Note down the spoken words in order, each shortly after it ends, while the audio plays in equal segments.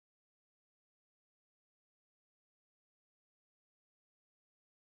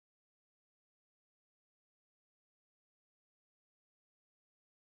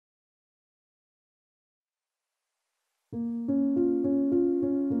Well,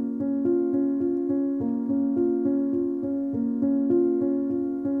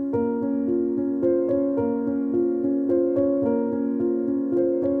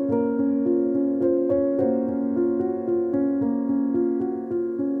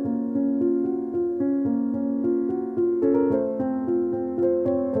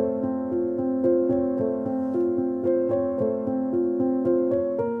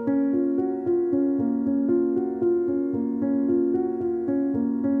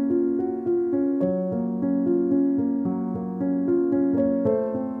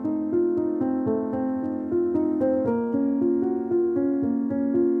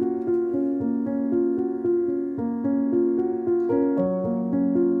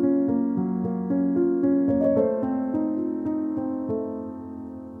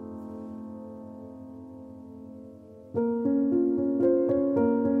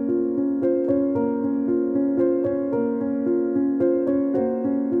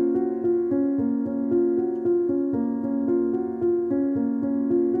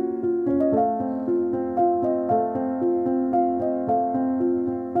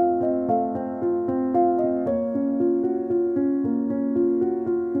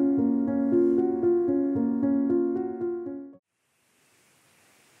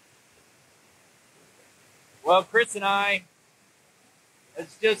 Chris and I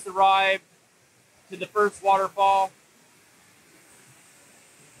has just arrived to the first waterfall.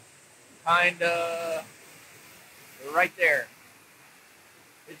 Kinda right there.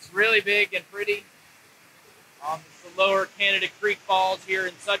 It's really big and pretty. It's the lower Canada Creek Falls here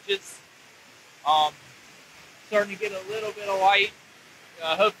in Suches. Starting to get a little bit of light.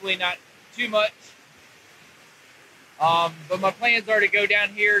 Hopefully not too much. But my plans are to go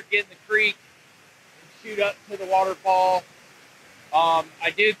down here, get in the creek, shoot up to the waterfall.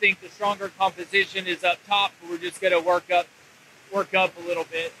 I do think the stronger composition is up top, but we're just going to work up a little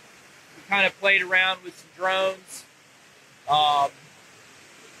bit. We kind of played around with some drones. So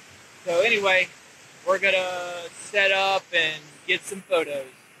anyway, we're going to set up and get some photos.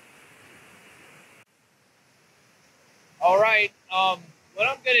 All right, what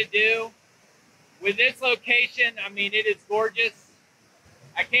I'm going to do with this location, I mean, it is gorgeous.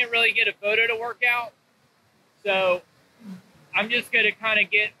 I can't really get a photo to work out. So I'm just going to kind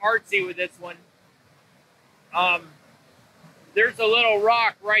of get artsy with this one. There's a little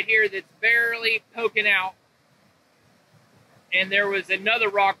rock right here that's barely poking out. And there was another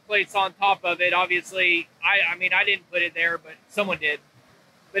rock placed on top of it. Obviously, I mean, I didn't put it there, but someone did.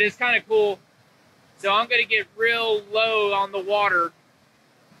 But it's kind of cool. So I'm going to get real low on the water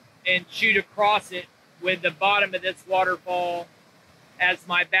and shoot across it with the bottom of this waterfall as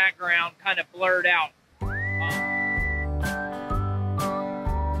my background kind of blurred out.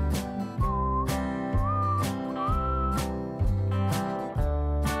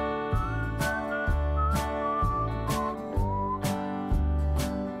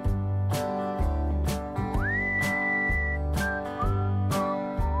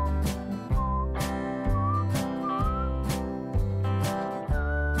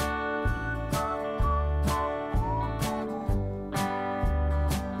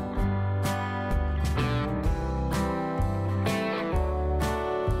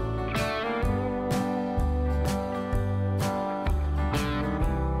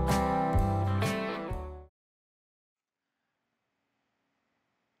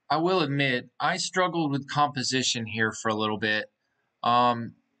 I will admit, I struggled with composition here for a little bit.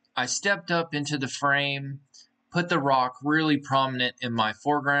 I stepped up into the frame, put the rock really prominent in my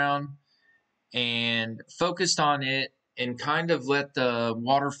foreground, and focused on it and kind of let the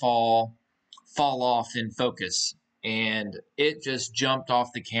waterfall fall off in focus. And it just jumped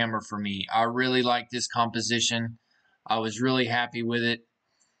off the camera for me. I really like this composition. I was really happy with it.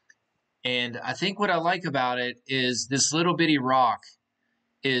 And I think what I like about it is this little bitty rock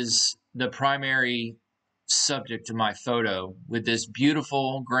is the primary subject of my photo, with this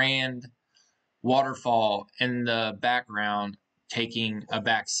beautiful grand waterfall in the background taking a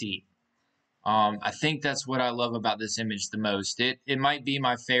back seat. I think that's what I love about this image the most. It might be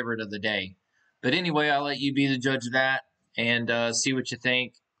my favorite of the day. But anyway, I'll let you be the judge of that and see what you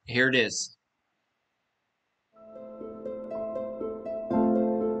think. Here it is.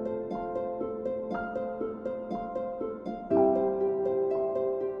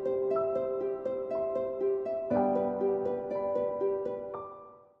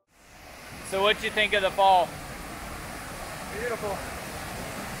 So what'd you think of the fall? Beautiful.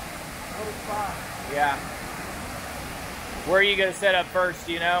 What a spot. Yeah. Where are you going to set up first,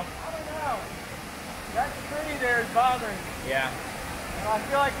 do you know? I don't know. That tree there is bothering me. Yeah. And I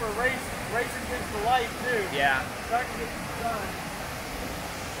feel like we're racing. racing against the light too. Yeah. Starting to get some sun.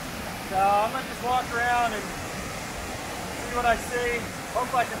 So I'm gonna just walk around and see what I see.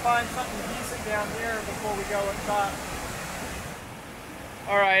 Hope I can find something decent down here before we go up top.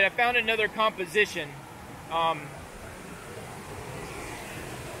 All right, I found another composition.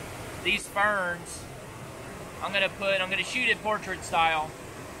 These ferns, I'm gonna shoot it portrait style.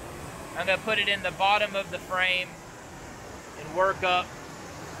 I'm gonna put it in the bottom of the frame and work up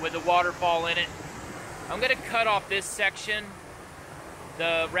with the waterfall in it. I'm gonna cut off this section,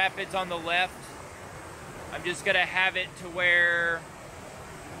 the rapids on the left. I'm just gonna have it to where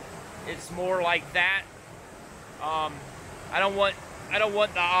it's more like that. I don't want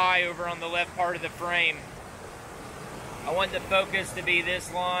the eye over on the left part of the frame. I want the focus to be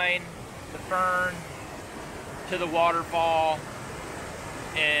this line, the fern, to the waterfall,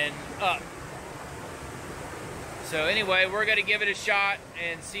 and up. So anyway, we're gonna give it a shot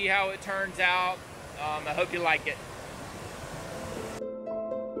and see how it turns out. I hope you like it.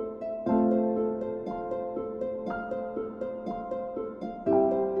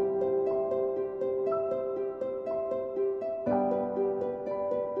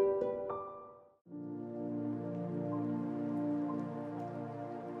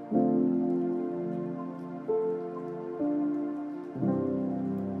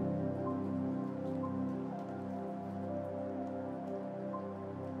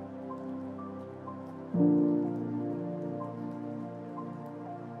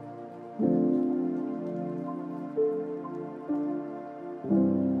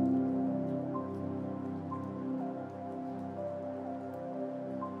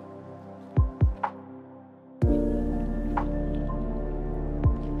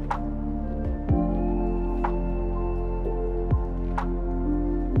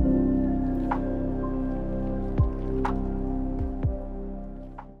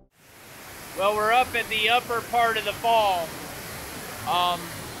 Well, we're up at the upper part of the fall.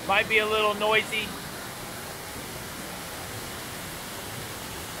 Might be a little noisy.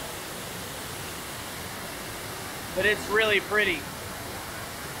 But it's really pretty.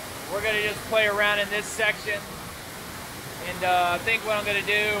 We're gonna just play around in this section. And I think what I'm gonna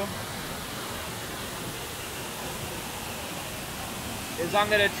do is I'm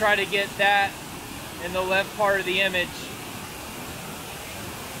gonna try to get that in the left part of the image.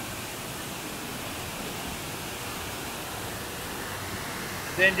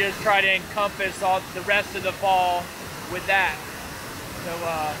 Then just try to encompass all the rest of the fall with that.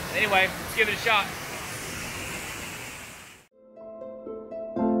 So anyway, let's give it a shot.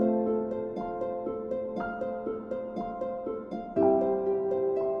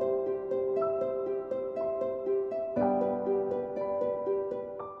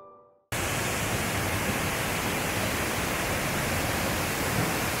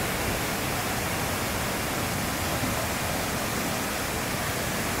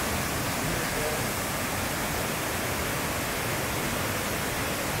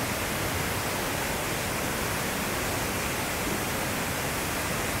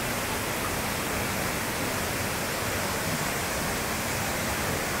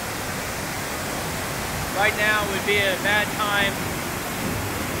 Right now would be a bad time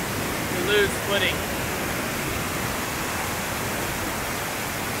to lose footing.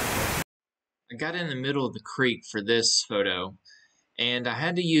 I got in the middle of the creek for this photo, and I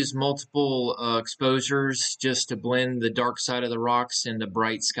had to use multiple exposures just to blend the dark side of the rocks and the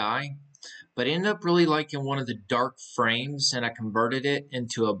bright sky. But I ended up really liking one of the dark frames, and I converted it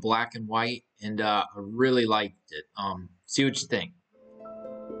into a black and white, and I really liked it. See what you think.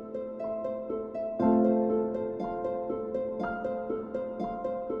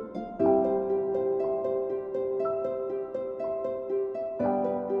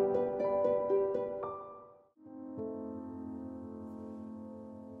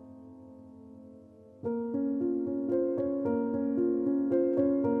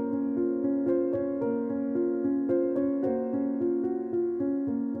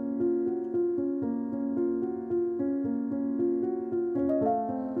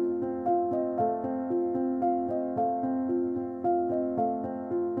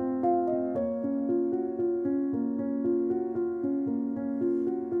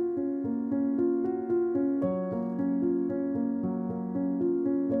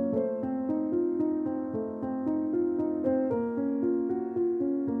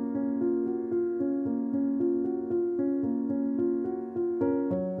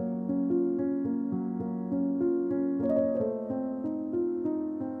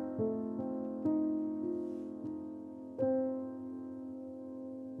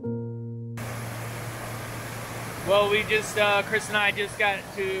 Well, we just, Chris and I just got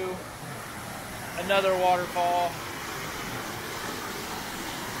to Another waterfall.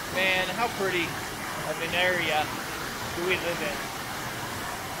 Man, how pretty of an area do we live in.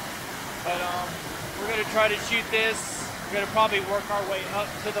 But we're gonna try to shoot this. We're gonna probably work our way up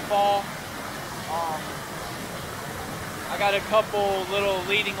to the fall. I got a couple little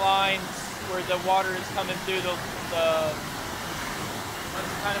leading lines where the water is coming through the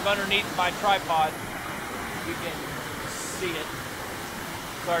kind of underneath my tripod. You can see it.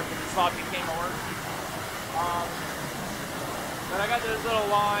 Sorry for the sloppy camera work. But I got those little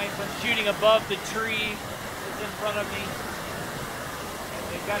lines. I'm shooting above the tree that's in front of me. And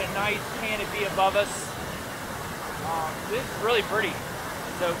they've got a nice canopy above us. This is really pretty.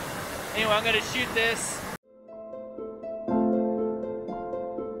 So anyway, I'm going to shoot this.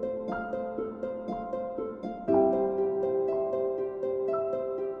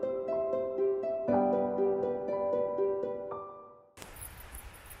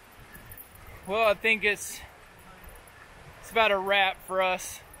 Well, I think it's about a wrap for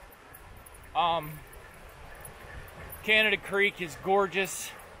us. Canada Creek is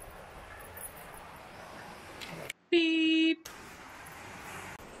gorgeous. Beep.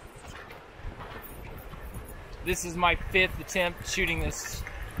 This is my 5th attempt shooting this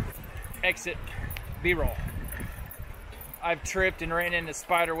exit B-roll. I've tripped and ran into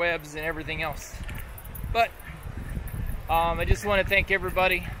spider webs and everything else. But I just want to thank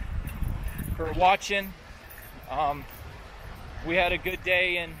everybody for watching. We had a good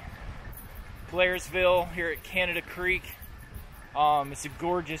day in Blairsville here at Canada Creek. It's a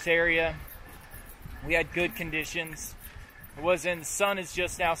gorgeous area. We had good conditions. The sun is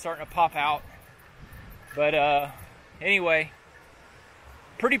just now starting to pop out. But anyway,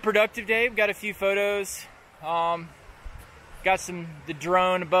 pretty productive day. We've got a few photos. Got the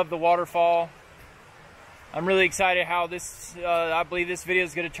drone above the waterfall. I'm really excited how this, I believe this video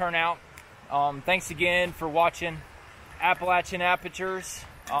is going to turn out. Thanks again for watching Appalachian Apertures.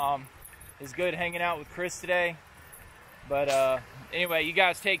 It's good hanging out with Chris today. But anyway, you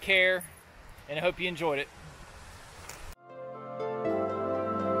guys take care, and I hope you enjoyed it.